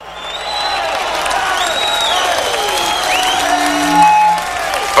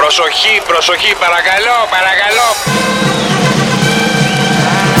Προσοχή, προσοχή, παρακαλώ, παρακαλώ.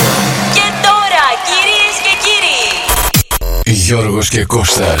 Και τώρα, κυρίες και κύριοι, Γιώργος και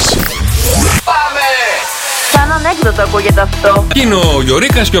Κώστας. Πάμε! Σαν ανέκδοτο ακούγεται αυτό. Είναι ο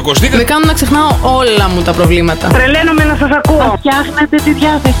Γιωρίκας και ο Κωστίκας. Με κάνουν να ξεχνάω όλα μου τα προβλήματα. Τρελαίνομαι να σας ακούω. Φτιάχνετε τη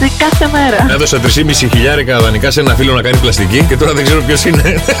διάθεση κάθε μέρα. Έδωσα 3.500 δανεικά σε ένα φίλο να κάνει πλαστική και τώρα δεν ξέρω ποιος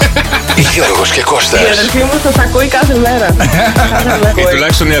είναι. Γιώργος και Κώστας. Η αδελφή μου σας ακούει κάθε μέρα.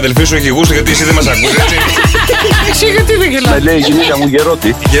 Τουλάχιστον η αδελφή σου έχει γούστο γιατί εσύ δεν μας ακούς, έτσι. Εσύ γιατί δεν γελάς? Με λέει η γυναίκα μου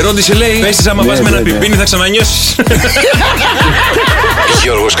Γερότη. Γερόντι σε λέει, πέσεις άμα πας με ένα πιπίνι θα ξανανιώσεις.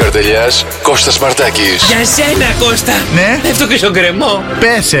 Γιώργος Καρτελιάς, Κώστας Μαρτάκης. Για σένα, Κώστα. Ναι. Πέφτω και στον κρεμό.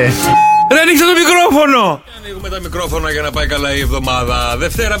 Πέσε. Ρε, ανοίξτε το μικρόφωνο. Ανοίγουμε τα μικρόφωνα για να πάει καλά η εβδομάδα.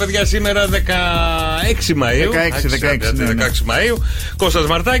 Δευτέρα, παιδιά, σήμερα 16 Μαΐου. 16 Μαΐου. Κώστας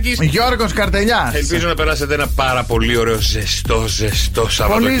Μαρτάκης. Γιώργος Καρτελιάς. Ελπίζω να περάσετε ένα πάρα πολύ ωραίο ζεστό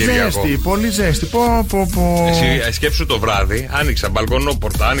Σαββατοκύριακο. Πολύ ζέστη. Εσύ σκέψου το βράδυ, άνοιξα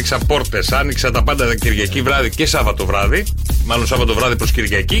μπαλκονόπορτα, άνοιξα πόρτες, άνοιξα τα πάντα Κυριακή βράδυ και Σάββατο βράδυ. Μάλλον Σάββατο βράδυ προς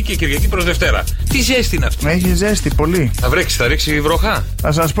Κυριακή και Κυριακή προς Δευτέρα. Τι ζέστη είναι αυτή. Έχει ζέστη πολύ. Θα βρέξει, θα ρίξει βροχά.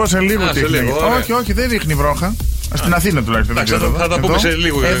 Θα σας πω σε λίγο τι ρίχνει. Όχι, δεν ρίχνει βρόχα. Στην Αθήνα τουλάχιστον. Θα τα πούμε σε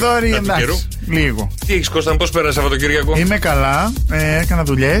λίγο. Εδώ εντάξει. Λίγο. Τι έχεις, Κώστα, πώς πέρασε Σαββατοκύριακο? Είμαι καλά. Έκανα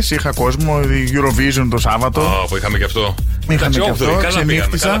δουλειές. Είχα κόσμο. Eurovision το Σάββατο. Που είχαμε και αυτό. Είχαμε και αυτό.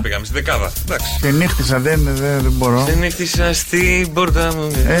 Ξενύχτησα. Καλά πήγαμε στη δεκάδα. Ξενύχτησα, δεν μπορώ. Ξενύχτησα στην πόρτα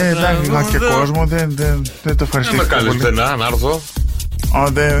μου. Εντάξει, είχα και κόσμο. Δεν το ευχαριστήσω. Δεν με κάλες πουθενά να έρθω.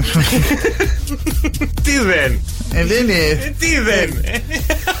 Τι δεν. Δεν είναι. Τι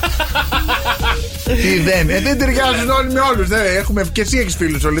δεν. Δεν ταιριάζουν όλοι με όλους. Έχουμε και εσύ έχεις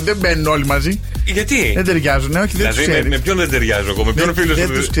φίλους όλοι. Δεν μπαίνουν όλοι μαζί. Γιατί? Δεν ταιριάζουν, όχι, δεν τους ξέρεις. Με ποιον δεν ταιριάζω εγώ? Με ποιον φίλο σου? Δεν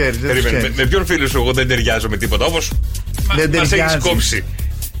τους ξέρεις. Με ποιον φίλο σου εγώ δεν ταιριάζω με τίποτα? Όπως μας έχεις κόψει.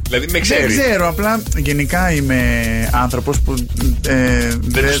 Δηλαδή με ξέρεις. Δεν ξέρω, απλά γενικά είμαι άνθρωπος που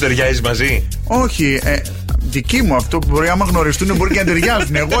δεν τους ταιριάζεις μαζί. Όχι, δική μου αυτό που μπορεί άμα γνωριστούν μπορεί και να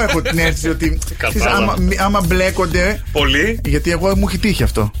ταιριάζουν. Εγώ έχω την αίσθηση ότι άμα μπλέκονται. Πολύ. Γιατί εγώ μου έχει τύχει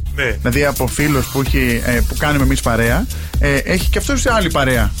αυτό. Ναι. Δηλαδή από φίλους που κάνουμε εμείς παρέα, έχει και αυτός σε άλλη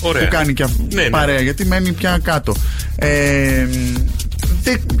παρέα. Ωραία. Που κάνει και παρέα, γιατί μένει πια κάτω.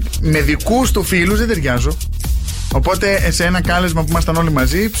 Με δικούς του φίλους δεν ταιριάζω. Οπότε σε ένα κάλεσμα που ήμασταν όλοι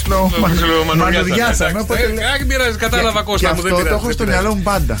μαζί, μανουριάσαμε. Δεν πειράζει, κατάλαβα, Κώστα μου. Αυτό το έχω στο μυαλό μου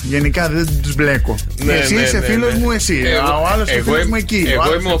πάντα. Γενικά δεν τους μπλέκω. Εσύ είσαι φίλος μου, εσύ. Ο άλλος είναι φίλος μου εκεί.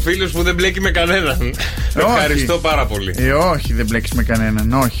 Εγώ είμαι ο φίλος που δεν μπλέκει με κανέναν. Ευχαριστώ πάρα πολύ. Όχι, δεν μπλέκεις με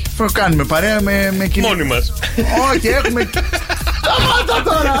κανέναν. Όχι. Κάνουμε παρέα με κοινή. Μόνοι μας. Όχι, έχουμε. Σταμάτα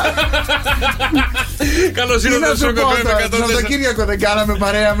τώρα! Καλώς ήρθατε στο καφέ. Το Σαββατοκύριακο δεν κάναμε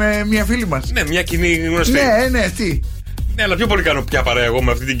παρέα με μια φίλη μας? Ναι, μια κοινή γνωστή. Ναι, τι? Ναι, αλλά πιο πολύ κάνω πια παρέα εγώ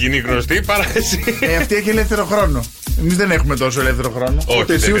με αυτή την κοινή γνωστή παρά εσύ. Αυτή έχει ελεύθερο χρόνο. Εμείς δεν έχουμε τόσο ελεύθερο χρόνο.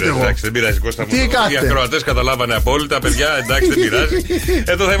 Όχι, δεν πειράζει, Κώστα μου. Οι ακροατές καταλάβανε απόλυτα, παιδιά, εντάξει, δεν πειράζει.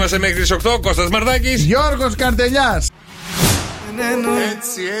 Εδώ θα είμαστε μέχρι τις 8. Κώστας Μαρτάκης. Γιώργος Καρτελιάς.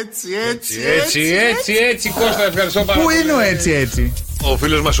 Έτσι, Κώστα, ευχαριστώ πάρα πολύ. Πού είναι ο έτσι? Ο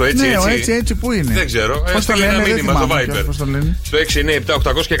φίλος μας ο έτσι. Ναι, ο έτσι πού είναι? Δεν ξέρω. Πώς το λένε, δεν θυμάμαι πώς το λένε. Στο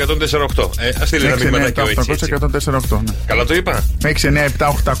 697-800 και 148. Ας στείλει ένα μήνυμα και ο έτσι. Καλά το είπα.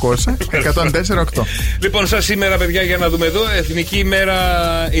 697-800 και 148. Λοιπόν, σας σήμερα, παιδιά, για να δούμε εδώ, Εθνική ημέρα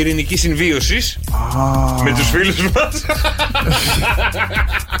ειρηνικής συμβίωσης με τους φίλους μας.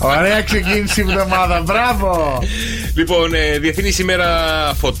 Ωραία, ξεκίνησε η εβδομάδα, μπράβο. Λοιπόν, Διεθνής ημέρα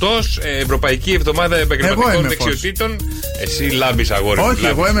φωτός, Ευρωπαϊκή εβδομάδα επαγγελματικών δεξιοτήτων. Εσύ λάμπεις, αγόρι. Όχι,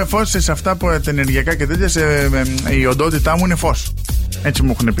 εγώ είμαι φως σε αυτά που τα ενεργειακά και τέτοια. Η οντότητά μου είναι φως. Έτσι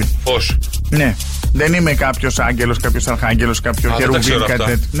μου έχουν πει. Φως. Ναι. Δεν είμαι κάποιος άγγελος, κάποιος αρχάγγελος, κάποιο χερουβίμ, κάτι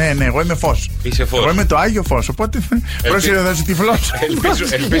τέτοιο. Ναι, εγώ είμαι φως. Είσαι φως. Εγώ είμαι το Άγιο Φως. Οπότε πρόσεχε να είσαι τυφλός.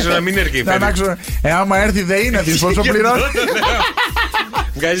 Ελπίζω να μην έρθει η φέρει. Άμα έρθει ΔΕΗ να δεις πόσο πληρώνει.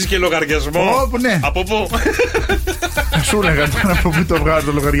 Βγάζεις και λογαριασμό. Ναι. Από πού? Σου έλεγα τώρα από πού το βγάζω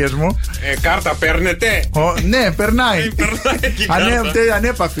το λογαριασμό. Κάρτα παίρνετε? Ναι, περνάει.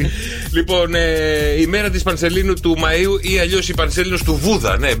 Ανέπαφη. Λοιπόν, η μέρα της Πανσελίνου του Μαΐου ή αλλιώς η Πανσέλινος του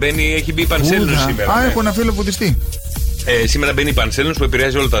Βούδα. Ναι, έχει μπει η Πανσέλινος σήμερα. Έχω ένα φίλο βουδιστή. Σήμερα μπαίνει η Πανσέλινος που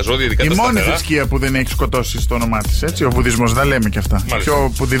επηρεάζει όλα τα ζώδια, ειδικά η τα σταθερά. μόνη θρησκεία που δεν έχει σκοτώσει στο όνομά της. Έτσι, ο βουδισμός, δεν λέμε και αυτά. Μάλιστα. Και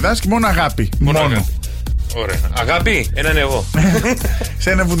ο που διδάσκει μόνο αγάπη. Μόνο. Αγάπη. Ωραία. Αγάπη, έναν εγώ. Σε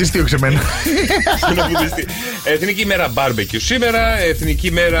ένα βουδιστή, όχι σε μένα. Εθνική μέρα barbecue σήμερα.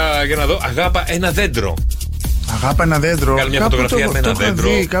 Εθνική μέρα, για να δω, αγάπα ένα δέντρο. Αγάπα ένα δέντρο. Κάνε μια φωτογραφία με ένα δέντρο.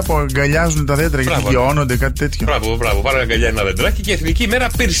 Κάπου αγκαλιάζουν τα δέντρα και γιώνονται, κάτι τέτοιο. Μπράβο, πάρε αγκαλιά ένα δέντρακι. Και εθνική μέρα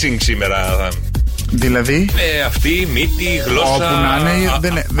piercing σήμερα. Δηλαδή. Αυτή, μύτη, γλώσσα. Όπου να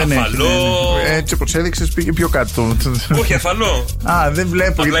είναι, δεν αφαλό. έχει. Έτσι όπως έδειξες πήγε πιο κάτω. Όχι, αφαλό. Δεν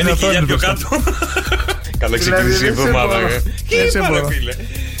βλέπω. Απλά είναι κοιλιά πιο κάτω. Καλά ξεκινήσει η εβδομάδα. Φίλε.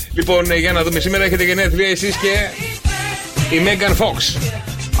 Λοιπόν, για να δούμε, σήμερα έχετε γενέθλια εσείς και η Megan Fox.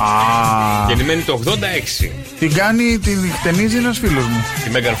 Γεννημένη το 86. Την χτενίζει ένας φίλος μου.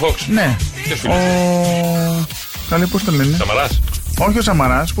 Η Megan Fox. Ναι. Ποιος φίλος? Καλή, πώς το λένε. Σαμαράς. Όχι ο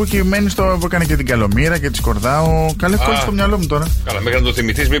Σαμαράς που έχει μένει που έκανε και την Καλομήρα και τη Σκορδάου. Καλέ κόλλη στο μυαλό μου τώρα. Καλά, μέχρι να το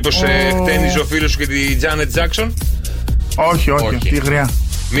θυμηθείς, μήπως χτένιζε ο φίλος σου και τη Janet Jackson. Όχι, τη γριά.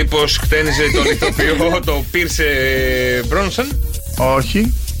 Μήπως χτένιζε τον ηθοποιό, το Pierce Bronson.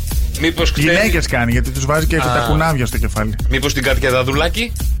 Όχι. Μήπως γυναίκες κάνει, γιατί τους βάζει και τα κουνάβια στο κεφάλι. Μήπως την Κάτια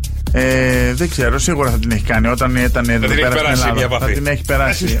Δαδουλάκη. Δεν ξέρω, σίγουρα θα την έχει κάνει όταν ήταν εδώ πέρα στην Ελλάδα. Θα την έχει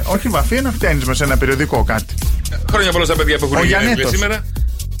περάσει. Όχι βαφή, ένα χτένισμα σε ένα περιοδικό κάτι. Χρόνια πολλά στα παιδιά που έχουν γενέθλια σήμερα.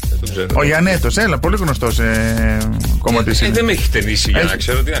 Ο Γιαννέτος, πολύ γνωστός κομματής. Δεν με έχει χτενίσει για να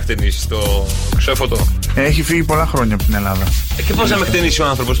ξέρω τι να χτενίσει το ξέφωτο. Έχει φύγει πολλά χρόνια από την Ελλάδα. Και πώς να με χτενίσει ο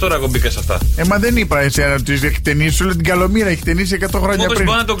άνθρωπος, τώρα εγώ μπήκα σε αυτά. Μα δεν είπα εσένα ότι έχει χτενίσει, όλη την Καλομήρα έχει χτενίσει 100 χρόνια πριν.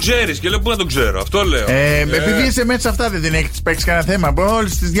 Μπορεί να το ξέρεις και λέω πού να το ξέρω, αυτό λέω. Επειδή είσαι μέσα σε αυτά δεν έχει παίξει κανένα θέμα. Από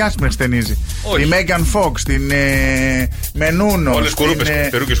όλες τις διάσημες χτενίζει. Τη Megan Fox, την Μενούνο. Όλες κουρούπες,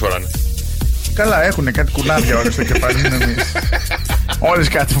 περούκες φοράνε. Καλά, έχουν κάτι κουνάδια όλες στο κεφάλι. Όλες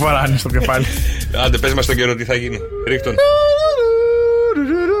κάτι φοράνε στο κεφάλι. Άντε, πες μας τον καιρό τι θα γίνει. Ρίχτον.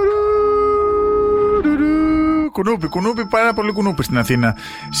 Κουνούπι, πάρα πολύ κουνούπι στην Αθήνα.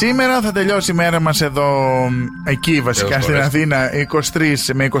 Σήμερα θα τελειώσει η μέρα μας εδώ, εκεί βασικά στην Αθήνα,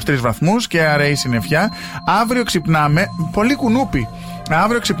 23 με 23 βαθμούς και αραιή συννεφιά. Αύριο ξυπνάμε, πολύ κουνούπι.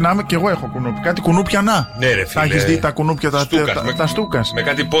 Αύριο ξυπνάμε και εγώ έχω κουνούπι. Κάτι κουνούπια Ναι, ρε φίλε. Θα έχεις δει τα κουνούπια τα Στούκας. Με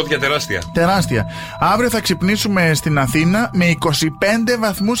κάτι πόδια τεράστια. Τεράστια. Αύριο θα ξυπνήσουμε στην Αθήνα με 25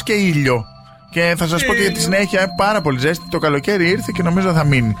 βαθμούς και ήλιο. Και θα σας πω και για τη συνέχεια, πάρα πολύ ζέστη. Το καλοκαίρι ήρθε και νομίζω θα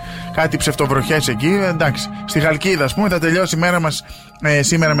μείνει. Κάτι ψευτοβροχές εκεί, εντάξει. Στη Χαλκίδα, ας πούμε, θα τελειώσει η μέρα μας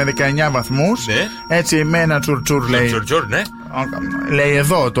σήμερα με 19 βαθμούς. Ναι. Έτσι, με ένα τσουρτσουρ λέει. Τσουρτσουρ, ναι. Λέει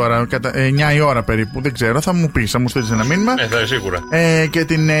εδώ τώρα, 9 η ώρα περίπου. Δεν ξέρω, θα μου πεις, θα μου στείλεις ένα μήνυμα. Θα σίγουρα. Και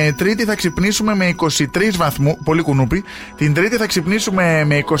την Τρίτη θα ξυπνήσουμε με 23 βαθμούς. Πολύ κουνούπι. Την Τρίτη θα ξυπνήσουμε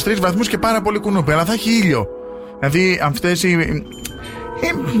με 23 βαθμούς και πάρα πολύ κουνούπι. Αλλά θα έχει ήλιο. Δηλαδή, αυτές οι.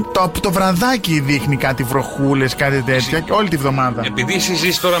 Το βραδάκι δείχνει κάτι βροχούλες, κάτι τέτοια όλη τη βδομάδα. Επειδή εσύ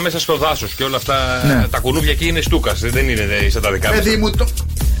ζεις τώρα μέσα στο δάσος και όλα αυτά, τα κουνούπια εκεί είναι Στούκας, δεν είναι σαν τα δικά μας. Παιδί μου,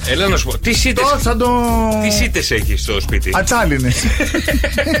 Έλα να σου πω, τι σίτες έχεις στο σπίτι? Ατσάλινες.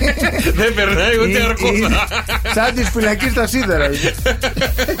 Δεν περνάει ούτε αρκούδα. Σαν της φυλακής τα σίδερα.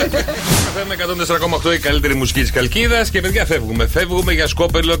 Με 104,8 η καλύτερη μουσική της Καλκίδας. Και παιδιά φεύγουμε για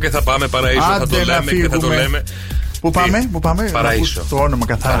Σκόπελο και θα πάμε Παραΐσο. Θα το λέμε και θα το λέμε. Πού πάμε? Παραΐσο. Το όνομα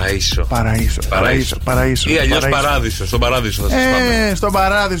καθαρά. Παραΐσο. Ή αλλιώς Παράδεισο. Στον Παράδεισο θα σας πάμε. Στον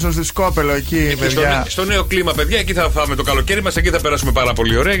Παράδεισο, στη Σκόπελο εκεί, παιδιά. Στο νέο κλίμα, παιδιά, εκεί θα φάμε το καλοκαίρι μας. Εκεί θα περάσουμε πάρα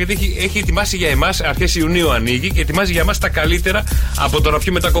πολύ ωραία. Γιατί έχει ετοιμάσει για εμάς, αρχές Ιουνίου ανοίγει και ετοιμάζει για εμάς τα καλύτερα από το να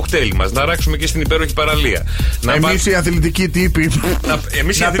πιούμε τα κοκτέιλ μας. Να ράξουμε και στην υπέροχη παραλία. Εμείς οι αθλητικοί τύποι.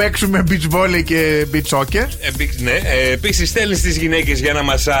 Να παίξουμε beach volley και beach soccer. Ναι. Επίσης στέλνεις τις γυναίκες για ένα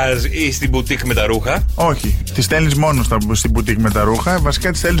μασάζ ή στην μπουτίκ με τα ρούχα. Όχι. Τις στέλνεις μόνο στην μπουτίκ με τα ρούχα. Βασικά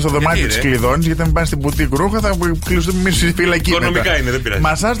τις στέλνεις στο δωμάτιο της κλειδώνεις. Γιατί αν πάνε στην μπουτίκ ρούχα θα κλειστούμε εμείς στη φυλακή. Οικονομικά είναι, δεν πειράζει.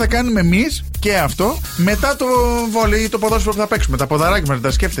 Μασάζ θα κάνουμε εμείς και αυτό μετά το βόλεϊ ή το ποδόσφαιρο που θα παίξουμε. Τα ποδαράκια μας,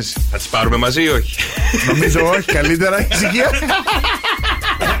 τα σκέφτεσαι. Θα τις πάρουμε μαζί ή όχι? Νομίζω όχι, καλύτερα. Ησυχία.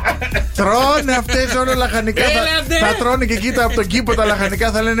 Τρώνε αυτές όλο λαχανικά. Θα τρώνε και εκεί από τον κήπο τα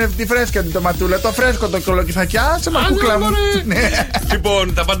λαχανικά. Θα λένε τη φρέσκα την τοματούλα. Το φρέσκο το κολοκυθακιά. Σε μα κούκλα μου.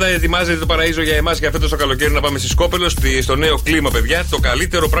 Λοιπόν, τα πάντα ετοιμάζεται το Παραΐσο για εμάς για φέτος το καλοκαίρι να πάμε στη Σκόπελο. Στο νέο κλίμα, παιδιά. Το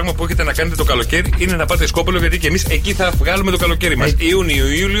καλύτερο πράγμα που έχετε να κάνετε το καλοκαίρι είναι να πάτε Σκόπελο, γιατί και εμείς εκεί θα βγάλουμε το καλοκαίρι μας. Ιούνιο,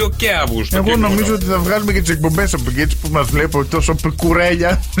 Ιούλιο και Αύγουστο. Εγώ νομίζω ότι θα βγάλουμε και τις εκπομπές από εκεί που μας βλέπω τόσο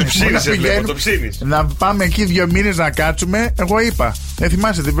κουρέλια. Να πάμε εκεί 2 μήνες να κάτσουμε. Εγώ είπα.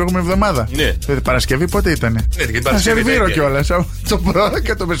 Θυμάσαι την προηγούμενη εβδομάδα? Ναι. Παρασκευή πότε ήτανε? Θα σερβίρω κιόλας. Το πρωί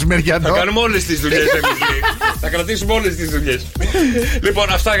και το μεσημεριανό. Θα κάνουμε όλες τις δουλειές. Θα κρατήσουμε όλες τις δουλειές.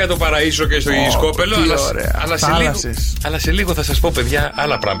 Λοιπόν, αυτά για το Παραΐσο και στο Σκόπελο. Αλλά σε λίγο θα σας πω, παιδιά,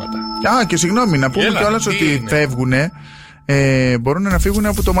 άλλα πράγματα. Και συγγνώμη, να πούμε κιόλας ότι φεύγουνε. Μπορούν να φύγουν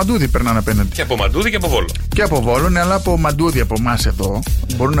από το Μαντούδι, περνάνε απέναντι. Και από Μαντούδι και από Βόλο. Και από Βόλο, ναι, αλλά από Μαντούδι από εμάς εδώ.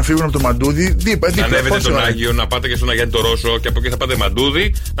 Μπορούν να φύγουν από το Μαντούδι. Να ανέβετε τον Άγιο, να πάτε και στον Αγιάννη το Ρώσο και από εκεί θα πάτε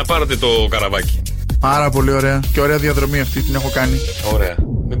Μαντούδι, να πάρετε το καραβάκι. Πάρα πολύ ωραία. Και ωραία διαδρομή αυτή την έχω κάνει. Ωραία.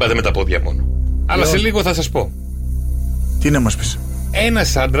 Μην πάτε με τα πόδια μόνο. Αλλά σε λίγο θα σας πω. Τι να μας πεις?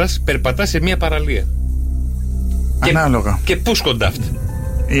 Ένας άντρας περπατά σε μια παραλία. Ανάλογα. Και πού σκοντάφτει?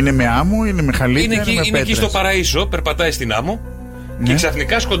 Είναι με άμμο, είναι με χαλίκια, είναι εκεί, με είναι εκεί στο Παραΐσο, περπατάει στην άμμο και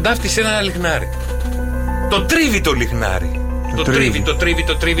ξαφνικά σκοντάφτει σε ένα λιχνάρι. Το τρίβει το λιχνάρι. Το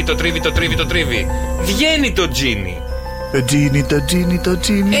τρίβει. Βγαίνει το τζίνι. Το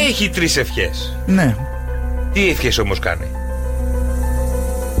τζίνι. Έχει 3 ευχές. Ναι. Τι ευχές όμως κάνει?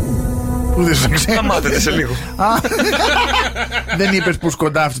 Πού δεν σε ξέρω. Θα μάθετε σε λίγο. Δεν είπες που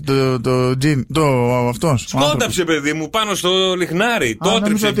σκοντάφτει το τζίνι, αυτός. Σκόνταψε, παιδί μου, πάνω στο λιχνάρι. Το έτριψε.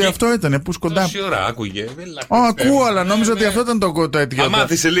 Νόμιζα ότι αυτό ήταν, που σκοντάφτει. Τόση ώρα άκουγε. Ακούω, αλλά νόμιζα ότι αυτό ήταν το έτοιμο. Θα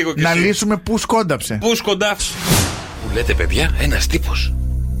μάθεις σε λίγο κι να εσύ. λύσουμε που σκόνταψε. Πού σκοντάφτει. Που λέτε, παιδιά, ένας τύπος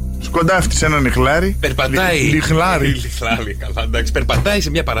Σκοντάφτει σε ένα λιχνάρι. περπατάει. Λιχνάρι. Καλά, εντάξει. Περπατάει σε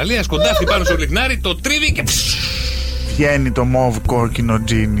μια παραλία, σκοντάφτει πάνω στο λιχνάρι, το τρίβει και. Βγαίνει το μοβ κόκκινο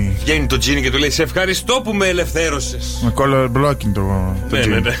τζίνι. Βγαίνει το τζίνι και του λέει: σε ευχαριστώ που με ελευθέρωσες. Με color blocking το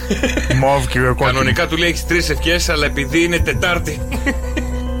τζίνι. Ναι. Μοβ και κόκκινο. Κανονικά του λέει: έχεις 3 ευχές, αλλά επειδή είναι Τετάρτη.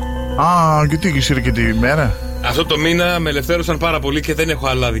 Γιατί έχεις και τη μέρα. Αυτό το μήνα με ελευθέρωσαν πάρα πολύ και δεν έχω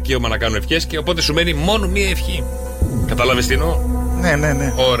άλλα δικαίωμα να κάνω ευχές και οπότε σου μένει μόνο μία ευχή. Κατάλαβες τι εννοώ?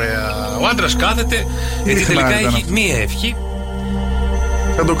 Ναι. Ωραία. Ο άντρας κάθεται, γιατί τελικά έχει μία ευχή.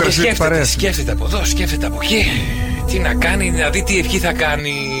 Θα το κρασί της παρέας. Σκέφτεται από εδώ, σκέφτεται από εκεί. Τι να κάνει, να δει τι ευχή θα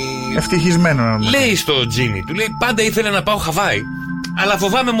κάνει. Ευτυχισμένο να λέει στο τζίνι, του λέει: πάντα ήθελα να πάω Χαβάη, αλλά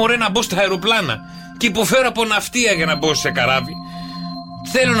φοβάμαι μωρέ να μπω στα αεροπλάνα και υποφέρω από ναυτία για να μπω σε καράβι.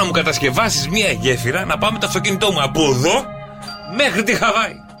 Θέλω να μου κατασκευάσεις μία γέφυρα να πάμε το αυτοκίνητό μου από εδώ μέχρι τη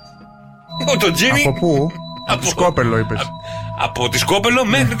Χαβάη. Το τζίνι. Από πού? Από τη Σκόπελο είπες. Από τη Σκόπελο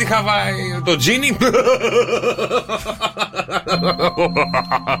μέχρι τη Χαβάη. Το τζίνι.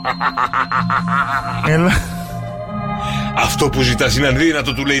 Έλα. Αυτό που ζητάς είναι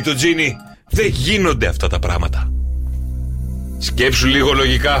αδύνατο, του λέει το τζίνι. Δεν γίνονται αυτά τα πράγματα. Σκέψου λίγο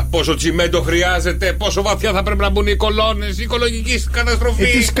λογικά πόσο τσιμέντο χρειάζεται, πόσο βαθιά θα πρέπει να μπουν οι κολόνες, η οικολογική καταστροφή.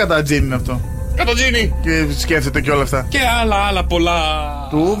 Τι σκατά τζίνι είναι αυτό? Κατά τζίνι. Και σκέφτεται και όλα αυτά. Και άλλα πολλά.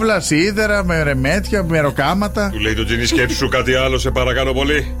 Τούβλα, σίδερα, με ρεμέτια, με ροκάματα. Του λέει το τζίνι: σκέψου κάτι άλλο, σε παρακαλώ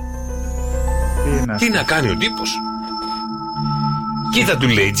πολύ. Τι να κάνει ο τύπος? Κοίτα, του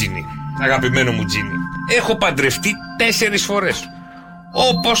λέει τζίνι, αγαπημένο μου τζίνι, έχω παντρευτεί 4 φορές.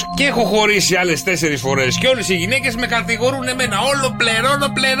 Όπως και έχω χωρίσει άλλες 4 φορές. Και όλες οι γυναίκες με κατηγορούν εμένα. Όλο πληρώνω.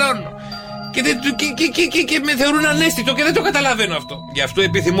 Και με θεωρούν ανέστητο και δεν το καταλαβαίνω αυτό. Γι' αυτό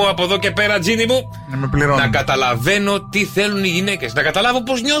επιθυμώ από εδώ και πέρα, τζίνι μου, να καταλαβαίνω τι θέλουν οι γυναίκες. Να καταλάβω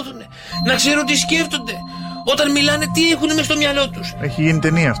πώς νιώθουν. Να ξέρω τι σκέφτονται. Όταν μιλάνε, τι έχουν μες στο μυαλό τους. Έχει γίνει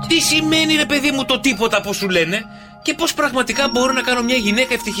ταινία αυτό. Τι σημαίνει, ρε παιδί μου, το τίποτα που σου λένε. Και πώς πραγματικά μπορώ να κάνω μια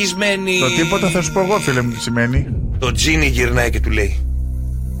γυναίκα ευτυχισμένη. Το τίποτα θα σου πω εγώ, φίλε μου, τι σημαίνει. Το τζίνι γυρνάει και του λέει: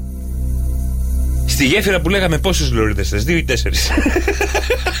 στη γέφυρα που λέγαμε πόσες λωρίδες θες, 2 ή 4?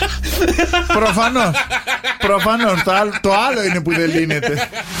 Προφανώς. Το άλλο είναι που δεν λύνεται.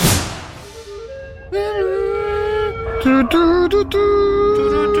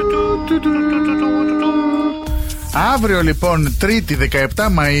 Αύριο λοιπόν, Τρίτη 17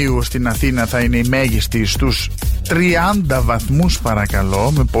 Μαΐου στην Αθήνα θα είναι η μέγιστη στους 30 βαθμούς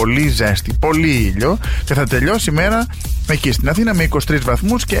παρακαλώ, με πολύ ζέστη, πολύ ήλιο, και θα τελειώσει η μέρα εκεί στην Αθήνα με 23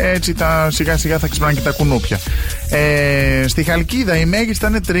 βαθμούς και έτσι σιγά σιγά θα ξυπνάνε και τα κουνούπια. Στη Χαλκίδα η μέγιστη θα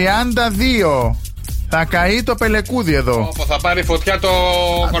είναι 32. Θα καεί το πελεκούδι εδώ. Θα πάρει φωτιά το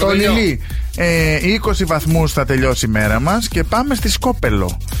κορδελιό. 20 βαθμούς θα τελειώσει η μέρα μας και πάμε στη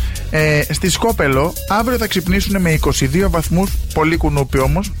Σκόπελο. Στη Σκόπελο αύριο θα ξυπνήσουν με 22 βαθμούς, πολύ κουνούπι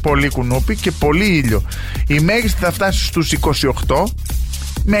όμως, πολύ κουνούπι και πολύ ήλιο. Η μέγιστη θα φτάσει στους 28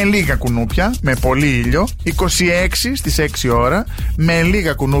 με λίγα κουνούπια, με πολύ ήλιο. 26 στις 6 ώρα με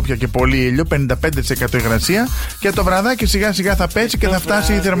λίγα κουνούπια και πολύ ήλιο, 55% υγρασία. Και το βραδάκι σιγά σιγά θα πέσει και θα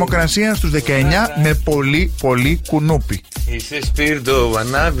φτάσει η θερμοκρασία στους 19 με πολύ πολύ κουνούπι. Είσαι σπίρτο,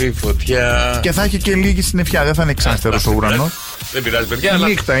 ανάβει φωτιά. Και θα έχει και λίγη συννεφιά, δεν θα είναι εξάστερος ο ουρανός. Δεν πειράζει, παιδιά.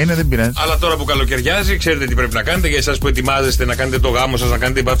 Νύχτα είναι, δεν πειράζει. Αλλά τώρα που καλοκαιριάζει, ξέρετε τι πρέπει να κάνετε. Για εσάς που ετοιμάζεστε να κάνετε το γάμο σας, να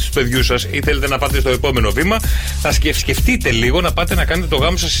κάνετε την παύση του παιδιού σας ή θέλετε να πάτε στο επόμενο βήμα, θα σκεφτείτε λίγο να πάτε να κάνετε το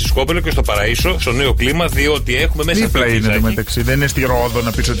γάμο σας στη Σκόπελο και στο Παραΐσο, στο νέο κλίμα, διότι έχουμε μέσα. Δίπλα είναι το μεταξύ. Δεν είναι στη Ρόδο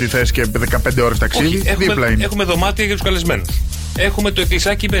να πεις ότι θες και 15 ώρες ταξίδι. Δίπλα είναι. Έχουμε δωμάτια για τους καλεσμένους. Έχουμε το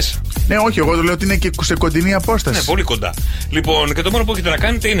εκκλησάκι μέσα. Ναι, όχι, εγώ το λέω ότι είναι και σε κοντινή απόσταση. Ναι, πολύ κοντά. Λοιπόν, και το μόνο που έχετε να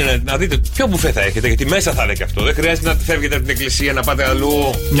κάνετε είναι να δείτε ποιο μπουφέ θα έχετε, γιατί μέσα θα είναι και αυτό. Δεν χρειάζεται να φεύγετε από την εκκλησία, να πάτε αλλού.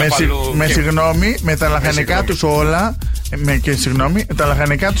 Με συγγνώμη, με τα λαχανικά τους όλα Και συγγνώμη, τα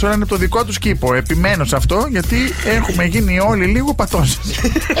λαχανικά τους όλα είναι από το δικό τους κήπο. Επιμένω σε αυτό γιατί έχουμε γίνει όλοι λίγο πατώσεις.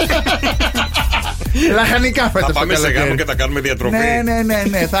 Λαχανικά φέτος. Θα πάμε σε γάμο και θα κάνουμε διατροφή.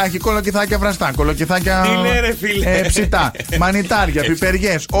 Ναι. Θα έχει κολοκυθάκια βραστά, κολοκυθάκια ψητά, μανιτάρια,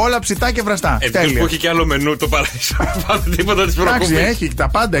 πιπεριές. Όλα ψητά και βραστά. Ευτυχώς που έχει και άλλο μενού το παράδεισο. Πάμε τίποτα τη προκοπή. Έχει, τα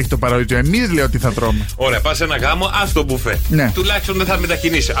πάντα έχει το παράδεισο. Εμείς λέω ότι θα τρώμε. Ωραία, πας σε ένα γάμο, ας το μπουφέ. Ναι. Τουλάχιστον δεν θα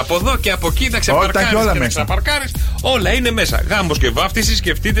μετακινήσει. Από εδώ και από εκεί θα ξεπαρκάρεις. Όλα είναι μέσα. Γάμος και βάφτιση,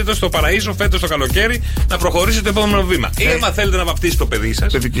 σκεφτείτε το στο Παραΐσο φέτος το καλοκαίρι να προχωρήσετε το επόμενο βήμα. Ή άμα θέλετε να βαφτίσετε το παιδί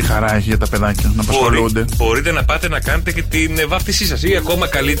σας. Παιδική χαρά έχει για τα παιδάκια να απασχολούνται. Μπορείτε να πάτε να κάνετε και την βάφτισή σας ή ακόμα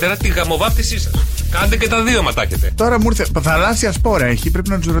καλύτερα τη γαμοβάφτισή σας. Κάντε και τα δύο ματάκετε. Τώρα μου ήρθε. Θαλάσσια σπόρα έχει, πρέπει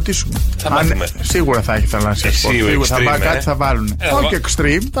να τους ρωτήσουμε. Θα μάθουμε. Σίγουρα θα έχει θαλάσσια σπόρα. Σίγουρα κάτι θα βάλουν. Όχι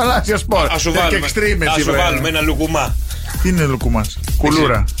extreme, θαλάσσια σπόρα. Ας σου βάλουμε ένα λουκουμά. Τι είναι λουκουμά?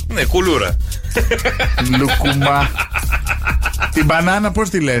 Κουλούρα. Ναι, κουλούρα. Λουκουμά. Την μπανάνα πώς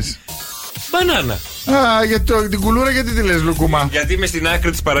τη λες? Μπανάνα. Α, για την κουλούρα γιατί τη λες λουκουμά? Γιατί είμαι στην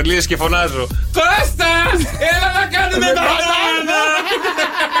άκρη της παραλίας και φωνάζω Κώστα! Έλα να κάνουμε μπανάνα!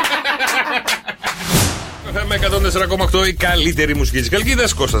 FM 104,8 η καλύτερη μουσική της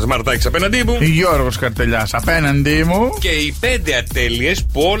Καλκίδας. Κώστας Μαρτάκης απέναντί μου. Γιώργος Καρτελιάς απέναντί μου. Και οι 5 ατέλειες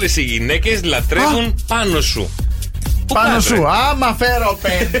που όλες οι γυναίκες λατρεύουν πάνω σου. Πάνω σου, άμα φέρω 5.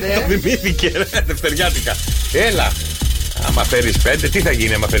 Θυμήθηκε, δευτεριάτικα. Έλα. Άμα φέρεις 5, τι θα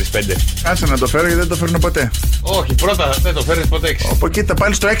γίνει άμα φέρεις 5? Άσε να το φέρω γιατί δεν το φέρνω ποτέ. Όχι, πρώτα δεν το φέρνεις ποτέ 6. Από εκεί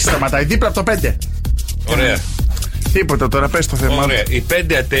πάλι στο 6 σταματάει, δίπλα από το 5. Ωραία. Τίποτα τώρα, πες το θέμα. Ωραία. Οι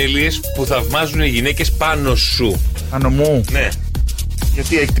 5 ατέλειες που θαυμάζουν οι γυναίκες πάνω σου. Πάνω μου. Ναι.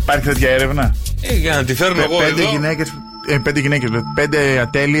 Γιατί υπάρχει τέτοια έρευνα? Για να τη φέρνω εγώ 5 εδώ. γυναίκες. 5 γυναίκες, 5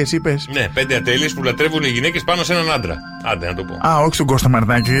 ατέλειες είπες? Ναι, 5 ατέλειες που λατρεύουν οι γυναίκες πάνω σε έναν άντρα. Άντε να το πω. Α, όχι στον Κώστα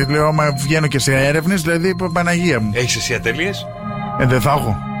Μαρτάκη. Γιατί λέω, άμα βγαίνω και σε έρευνες, δηλαδή Παναγία μου. Έχεις εσύ ατέλειες? Δεν θα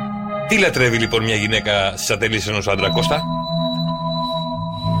έχω. Τι λατρεύει λοιπόν μια γυναίκα στις ατέλειες ενός άντρα, Κώστα?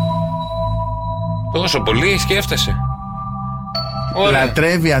 Τόσο πολύ σκέφτεσαι. Ωραία.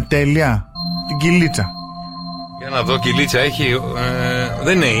 Λατρεύει ατέλεια την κυλίτσα. Για να δω, κυλίτσα έχει.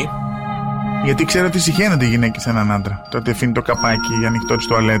 Δεν έχει. Γιατί ξέρω ότι συχαίνονται οι γυναίκες σε έναν άντρα. Το ότι αφήνει το καπάκι ανοιχτό της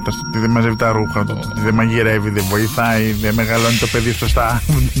τουαλέτας, το ότι δεν μαζεύει τα ρούχα, το ότι δεν μαγειρεύει, δεν βοηθάει, δεν μεγαλώνει το παιδί σωστά,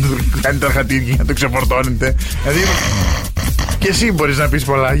 κάνει τα χατήρια να το ξεφορτώνεται. Δηλαδή. Και εσύ μπορείς να πεις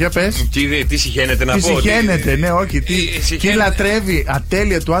πολλά, για πες. Τι συχαίνεται να πω? Τι συχαίνεται, ναι, όχι. Τι λατρεύει,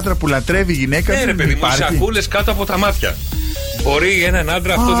 ατέλεια του άντρα που λατρεύει η γυναίκα. Ναι, ρε παιδί μου, σακούλες κάτω από τα μάτια. Μπορεί έναν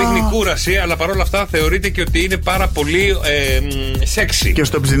άντρα, αυτό δείχνει κούραση, αλλά παρόλα αυτά θεωρείται και ότι είναι πάρα πολύ σεξι. Και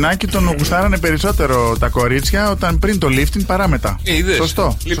στο ψινάκι τον γουστάρανε περισσότερο τα κορίτσια όταν πριν το lifting παρά μετά. Είδες.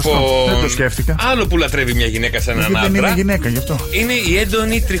 Σωστό. Λοιπόν, σωστό. Δεν το σκέφτηκα. Άλλο που λατρεύει μια γυναίκα σε έναν άντρα. Δεν είναι γυναίκα γι' αυτό. Είναι η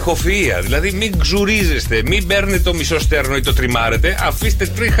έντονη τριχοφυΐα. Δηλαδή μην ξουρίζεστε, μην παίρνετε το μισό στέρνο ή το τριμάρετε. Αφήστε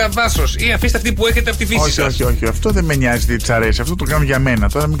τρίχα δάσος ή αφήστε αυτή που έχετε από τη φύση σας. Όχι. Αυτό δεν με νοιάζει τι τη αρέσει. Αυτό το κάνω για μένα.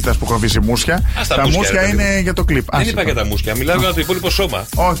 Τώρα μην κοιτάς που έχω αφήσει μουσια. Τα μουσια είναι για το κλιπ. Δεν είπα για τα μουσια. Μιλάω για το υπόλοιπο σώμα.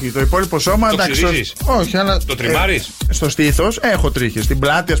 Όχι, το υπόλοιπο σώμα το εντάξει. Όχι, αλλά. Το τριμάρεις. Στο στήθος έχω τρίχες. Στην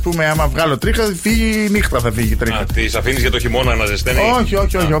πλάτη, ας πούμε, άμα βγάλω τρίχα, φύγει νύχτα, θα φύγει τρίχα. Α, τις αφήνεις για το χειμώνα να ζεσταίνει? Όχι,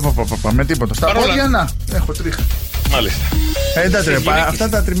 με τίποτα. Στα πόδια να έχω τρίχα. Μάλιστα. Εντάξει, αυτά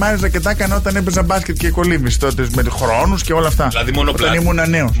τα τριμάριζα και τα έκανα όταν έπαιζα μπάσκετ και κολύμβηση τότε με χρόνους και όλα αυτά. Δηλαδή μόνο πλάτη. Όταν ήμουν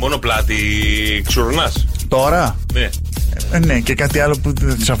νέος. Μόνο πλάτη ξουρνάς. Τώρα? Ναι. Ναι, και κάτι άλλο που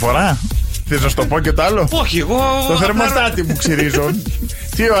της αφορά. Θες να σου το πω και το άλλο? Όχι, εγώ. Το θερμοστάτη μου ξυρίζω.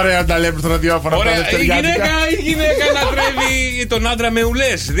 Τι ωραία τα λέμε στο ραδιόφωνο. Ωραία, η γυναίκα λατρεύει τον άντρα με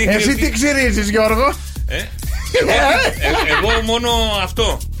ουλές. Εσύ τι ξυρίζεις, Γιώργο? Εγώ μόνο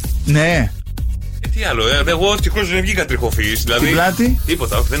αυτό. Ναι. Τι άλλο, εγώ ευτυχώς δεν βγήκα τριχοφυής. Δηλαδή. Την πλάτη?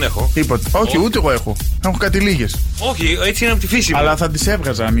 Τίποτα, όχι, δεν έχω. Τίποτα. Όχι, ούτε εγώ έχω. Έχω κάτι λίγες. Όχι, έτσι είναι από τη φύση μου. Αλλά θα τις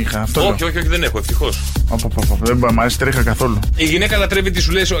έβγαζα αν είχα αυτό. Όχι, δεν έχω, ευτυχώς. Δεν μου αρέσει τρίχα καθόλου. Η γυναίκα λατρεύει τι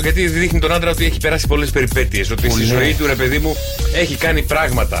σου λες, γιατί δείχνει τον άντρα ότι έχει περάσει πολλές περιπέτειες. Ότι στη ζωή του, ρε παιδί μου, έχει κάνει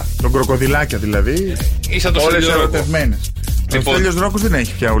πράγματα. Τον κροκοδιλάκια δηλαδή. Όλες ερωτευμένες. Ο Στέλιος Δρόκος δεν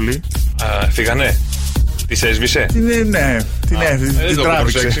έχει πια ουλή. Φύγανε. Τη έσβησε. Ναι, την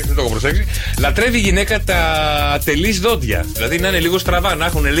τράβηξε. Δεν το έχω προσέξει. Λατρεύει η γυναίκα τα ατελείς δόντια. Δηλαδή να είναι λίγο στραβά, να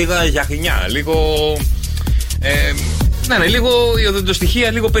έχουν λίγα γιαχνιά, λίγο. Να είναι λίγο η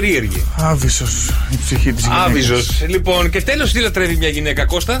οδοντοστοιχεία, λίγο περίεργη. Άβυσος η ψυχή της γυναίκας. Άβυσος. Λοιπόν, και τέλος τι λατρεύει μια γυναίκα,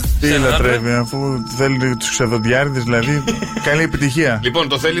 Κώστα? Τι λατρεύει, αφού θέλει τους ξεδοντιάριδες, δηλαδή. Καλή επιτυχία. Λοιπόν,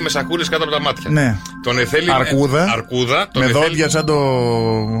 το θέλει με σακούλες κάτω από τα μάτια. Ναι. Τον θέλει αρκούδα. Με δόντια σαν το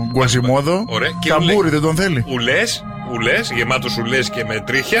γκουαζιμόδο. Καμπούρι δεν τον θέλει. Ουλές, γεμάτος ουλές και με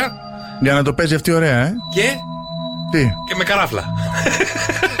τρίχια. Για να το παίζει αυτή ωραία, Και. Τι? Και με καράφλα.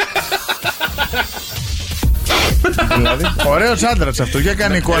 Δηλαδή. Ωραίος άντρας αυτό. Για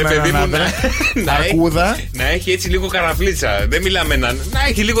κάνει εικόνα έναν άντρα. Αρκούδα. Να έχει έτσι λίγο καραφλίτσα. Δεν μιλάμε να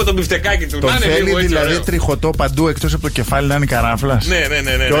έχει λίγο το μπιφτεκάκι του. Το θέλει δηλαδή τριχωτό παντού εκτός από το κεφάλι να είναι καράφλας. Ναι.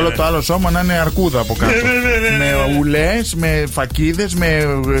 Και όλο το άλλο σώμα να είναι αρκούδα από κάτω. Με ουλές, με φακίδες,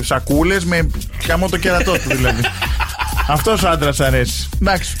 με σακούλες, με χαμό το κερατό του δηλαδή. Αυτός ο άντρας αρέσει.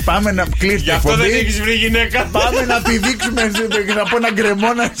 Εντάξει, πάμε να κλείσουμε. Γι' αυτό δεν έχεις βρει γυναίκα. Πάμε να πηδήξουμε και να πω ένα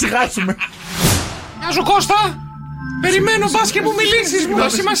γκρεμό να σιγάσουμε. Γεια σου Κώστα. Περιμένω μπας και μου μιλήσεις. Μου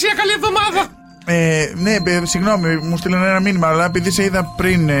έχει σημασία, καλή εβδομάδα. Ναι, συγγνώμη, μου στείλανε ένα μήνυμα, αλλά επειδή σε είδα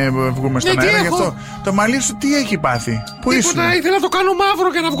πριν βγούμε στον αέρα, γι' αυτό. Το μαλλί σου τι έχει πάθει? Πού ήσουν? Τίποτα, ήθελα να το κάνω μαύρο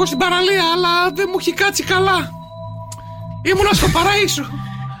για να βγω στην παραλία, αλλά δεν μου έχει κάτσει καλά. Ήμουνα στο Παραΐσο.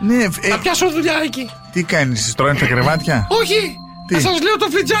 Ναι, θα πιάσω δουλειά εκεί. Τι κάνεις, τρώνε τα κρεβάτια? Όχι, θα σας λέω το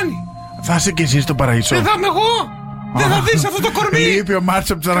φλιτζάνι. Θα είσαι κι εσύ στο Παραΐσο? Δεν θα είμαι εγώ. Δεν θα δεις αυτό το κορμί. Λείπει ο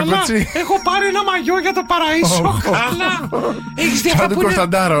Μάρτσο από Τσαρακοτσί. Έχω πάρει ένα μαγιό για το Παραΐσο. Καλά. Έχεις δει αυτά που είναι? Σαν του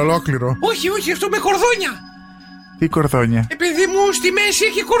Κωνσταντάρα ολόκληρο. Όχι, αυτό με κορδόνια. Τι κορδόνια? Επειδή μου στη μέση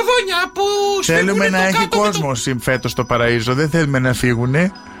έχει κορδόνια που θέλουμε να έχει κόσμο φέτος στο Παραΐσο. Δεν θέλουμε να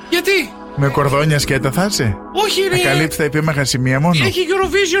φύγουνε. Γιατί? Με κορδόνια σκέτα θα είσαι? Όχι, ρε. Θα καλύψει τα επίμαχα σημεία μόνο. Έχει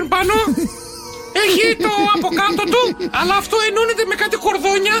Eurovision πάνω. Έχει το από κάτω του. Αλλά αυτό ενώνεται με κάτι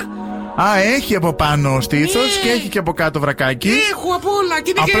κορδόνια. Έχει από πάνω στήθος και έχει και από κάτω βρακάκι. Έχω από όλα.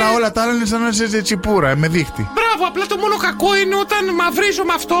 Απλά όλα τα άλλα είναι σαν να είσαι τσιπούρα, με δίχτυ. Μπράβο, απλά το μόνο κακό είναι όταν μαυρίζω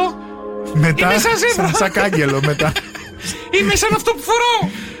με αυτό. Μετά, είμαι σαν ζεύρα. Σαν κάγκελο μετά. Είμαι σαν αυτό που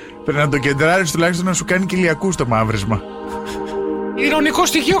φοράω. Πρέπει να το κεντράρεις τουλάχιστον να σου κάνει κοιλιακού το μαύρισμα. Ειρωνικό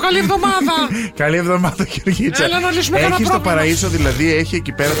στοιχείο, καλή εβδομάδα. Καλή εβδομάδα, Γεωργίτσα. Έλα να λύσουμε κανένα έχει στο πρόβλημα. Παραΐσο, δηλαδή, έχει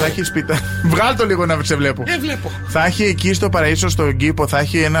εκεί πέρα, θα έχει σπίτι. Βγάλ' το λίγο να σε βλέπω. Βλέπω. Θα έχει εκεί στο Παραΐσο, στον κήπο, θα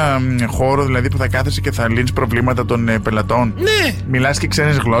έχει ένα χώρο δηλαδή που θα κάθεσαι και θα λύνεις προβλήματα των πελατών. Ναι. Μιλάς και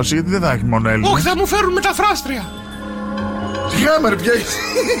ξένες γλώσσες, γιατί δεν θα έχει μόνο Έλληνες. Όχι, θα μου φέρουν μεταφράστρια. Σιγά πια.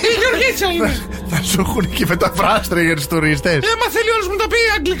 Η Γεωργίτσα είναι. Θα σου έχουν και μεταφράστρια για τους τουρίστες. Μα θέλει όλος μου τα πει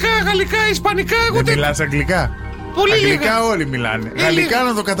αγγλικά, γαλλικά, ισπανικά. Δεν μιλάς αγγλικά? Πολύ αγγλικά λίγα. όλοι μιλάνε. Γαλλικά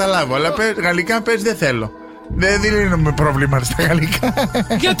να το καταλάβω, αλλά γαλλικά πες δεν θέλω. Δεν λύνουμε προβλήματα στα γαλλικά.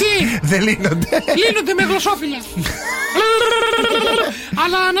 Γιατί? Δεν λύνονται. Λύνονται με γλωσσόφυλλα.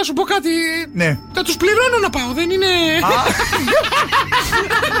 Αλλά να σου πω κάτι. Ναι. Θα τους πληρώνω να πάω, δεν είναι.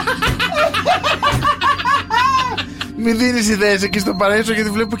 Μην δίνεις ιδέες εκεί στο Παραΐσο, γιατί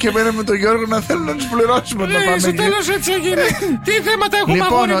βλέπω και εμένα με τον Γιώργο να θέλουν να τους πληρώσουμε. Ναι, στο τέλος έτσι έγινε. Τι θέματα έχουμε?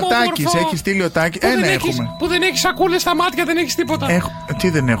 Λοιπόν, ο Τάκης, έχει στείλει ο Τάκης. Ένα έχουμε. Που δεν έχει σακούλες στα μάτια, δεν έχεις τίποτα. Τι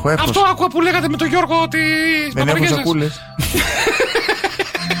δεν έχω? Αυτό άκουγα που λέγατε με τον Γιώργο ότι. Δεν έχω σακούλες.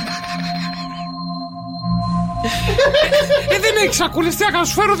 Δεν έχεις σακούλες, τι έκανα,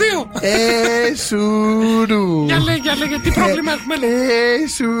 σου φέρω δύο. Σουρού. Για λέγε, τι πρόβλημα έχουμε?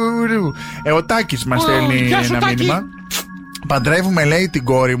 Σουρού. Ο Τάκης μας στέλνει ένα μήνυμα. Παντρεύουμε, λέει, την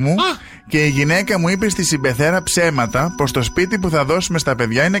κόρη μου. Και η γυναίκα μου είπε στη συμπεθέρα ψέματα πως το σπίτι που θα δώσουμε στα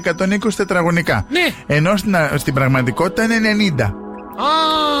παιδιά είναι 120 τετραγωνικά. Ναι. Ενώ στην πραγματικότητα είναι 90.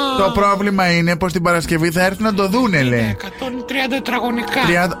 Το πρόβλημα είναι πως την Παρασκευή θα έρθουν να το δούνε, λέει. 130 τετραγωνικά.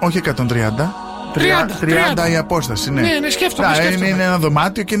 Όχι 130. 30 η απόσταση, ναι. Ναι, σκέφτομαι. Είναι ένα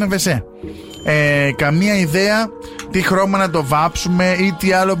δωμάτιο και ένα βεσέ. Καμία ιδέα τι χρώμα να το βάψουμε ή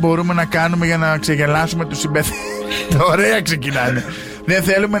τι άλλο μπορούμε να κάνουμε για να ξεγελάσουμε τους συμπεθέρους. Ωραία ξεκινάνε. Δεν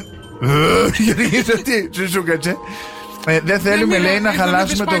θέλουμε. Τι σου κάτσε. Δεν θέλουμε, λέει, να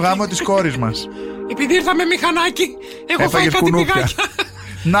χαλάσουμε το γάμο της κόρης μας. Επειδή ήρθα με μηχανάκι, έχω φάει κάτι πηγάκια.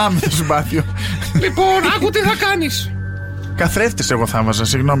 Να με το συμπάθειο. Λοιπόν, άκου τι θα κάνεις. Καθρέφτες εγώ θα βάζα.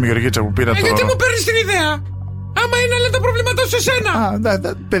 Συγγνώμη, Γεωργίτσα, που πήρα το. Γιατί μου παίρνεις την ιδέα? Άμα είναι να λέει τα προβλήματά σου σε σένα.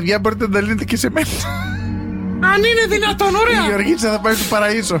 Παιδιά, μπορείτε να τα λύνετε και σε μένα. Αν είναι δυνατόν, ωραία. Η Γεωργίτσα θα πάει στο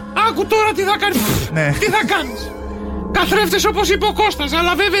Παραΐσο. Άκου τώρα τι θα κάνεις. Ναι. Τι θα κάνεις? Καθρέφτες, όπως είπε ο Κώστας.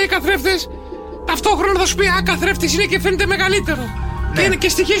 Αλλά βέβαια οι καθρέφτες ταυτόχρονα θα σου πει καθρέφτης είναι και φαίνεται μεγαλύτερο. Ναι. Και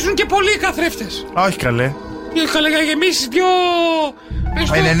στοιχίζουν και πολλοί οι καθρέφτες. Όχι καλέ. Καλέ, για γεμίσεις δυο.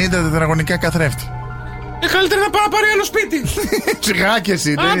 90 τετραγωνικά καθρέφτη. Καλύτερα να πάω να πάρει άλλο σπίτι. Σιγά και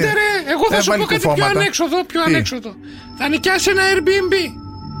εσύ. Άντε ρε, εγώ θα σου πω κάτι πιο ανέξοδο. Θα νοικιάσει ένα Airbnb.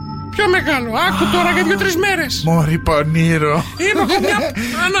 Πιο μεγάλο. Άκου τώρα για 2-3 μέρες. Μωρή πονήρο. Είμαι από μια.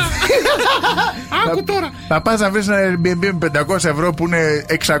 Άκου τώρα. Θα πας να βρεις ένα Airbnb με 500 ευρώ που είναι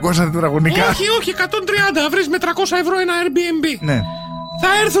 600 τετραγωνικά. Όχι, 130. Βρεις με 300 ευρώ ένα Airbnb. Ναι.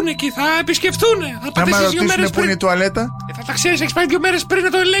 Θα έρθουν εκεί, θα επισκεφτούν. Θα πατήσεις 2 μέρες πριν. Πού είναι η τουαλέτα? Θα τα ξέρεις, έχεις πάει 2 μέρες πριν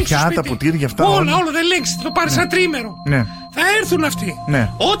να το ελέγξεις. Ποια τα ποτήρια αυτά? Όλα, δεν ελέγξεις. Θα το πάρεις ένα τρίμερο. Ναι. Θα έρθουν αυτοί. Ναι.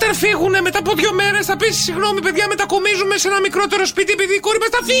 Όταν φύγουν μετά από 2 μέρες θα πεις συγγνώμη παιδιά, μετακομίζουμε σε ένα μικρότερο σπίτι επειδή η κόρη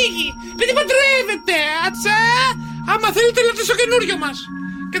μας θα φύγει. Επειδή παντρεύεται. Άμα θέλετε να στο καινούριο μας.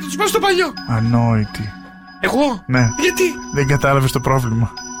 Και θα τους πάω στο παλιό. Ανόητη. Εγώ? Ναι. Γιατί? Δεν κατάλαβες το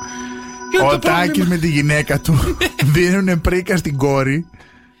πρόβλημα. Ο Τάκης με τη γυναίκα του δίνουνε πρίκα στην κόρη.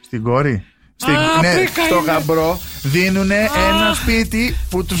 Στην κόρη? Στο γαμπρό δίνουνε ένα σπίτι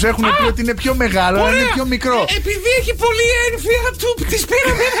που τους έχουν πει ότι είναι πιο μεγάλο, αλλά είναι πιο μικρό. Επειδή έχει πολύ ένφια του, της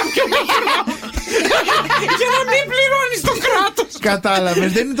πήραμε ένα πιο μικρό. Για να μην πληρώνει το κράτος.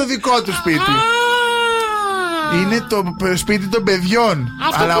 Κατάλαβες, δεν είναι το δικό του σπίτι. Είναι το σπίτι των παιδιών.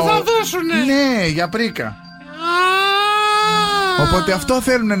 Αυτό που θα δώσουνε. Ναι, για πρίκα. Οπότε αυτό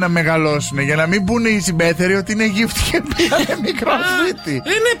θέλουν να μεγαλώσουν, για να μην πούνε οι συμπέθεροι ότι είναι γύφτη και πήραμε μικρό σπίτι.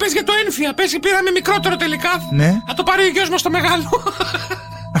 Ναι, πες για το ένφια. Πες πήραμε μικρότερο τελικά. Ναι. Θα το πάρει ο γιος μας το μεγάλο.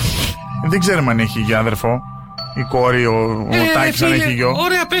 Δεν ξέρουμε αν έχει γιο αδερφό. Η κόρη, ο Τάκης αν έχει γιο.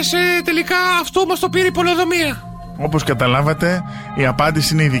 Ωραία, πες τελικά αυτό μας το πήρε η πολεοδομία. Όπως καταλάβατε, η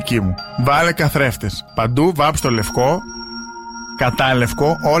απάντηση είναι η δική μου. Βάλε καθρέφτες. Παντού βάψ' το λευκό. Κατάλευκο,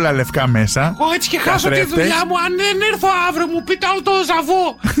 όλα λευκά μέσα. Εγώ έτσι και χάσω τη δουλειά μου. Αν δεν έρθω αύριο, μου πείτε όλο το ζαβό.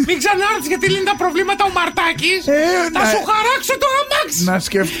 Μην ξανάρθεις γιατί λύνει τα προβλήματα ο Μαρτάκης. Θα σου χαράξω το αμάξι. Να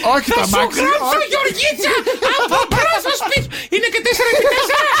σκεφτώ. Όχι το αμάξι. Θα σου γράψω Γεωργίτσα από μπρος στο σπίτι. Είναι και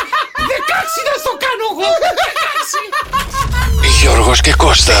 4x4. 16 να στο κάνω εγώ. 16. Γιώργος και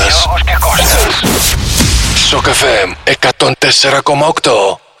Κώστας. Σοκ FM 104,8.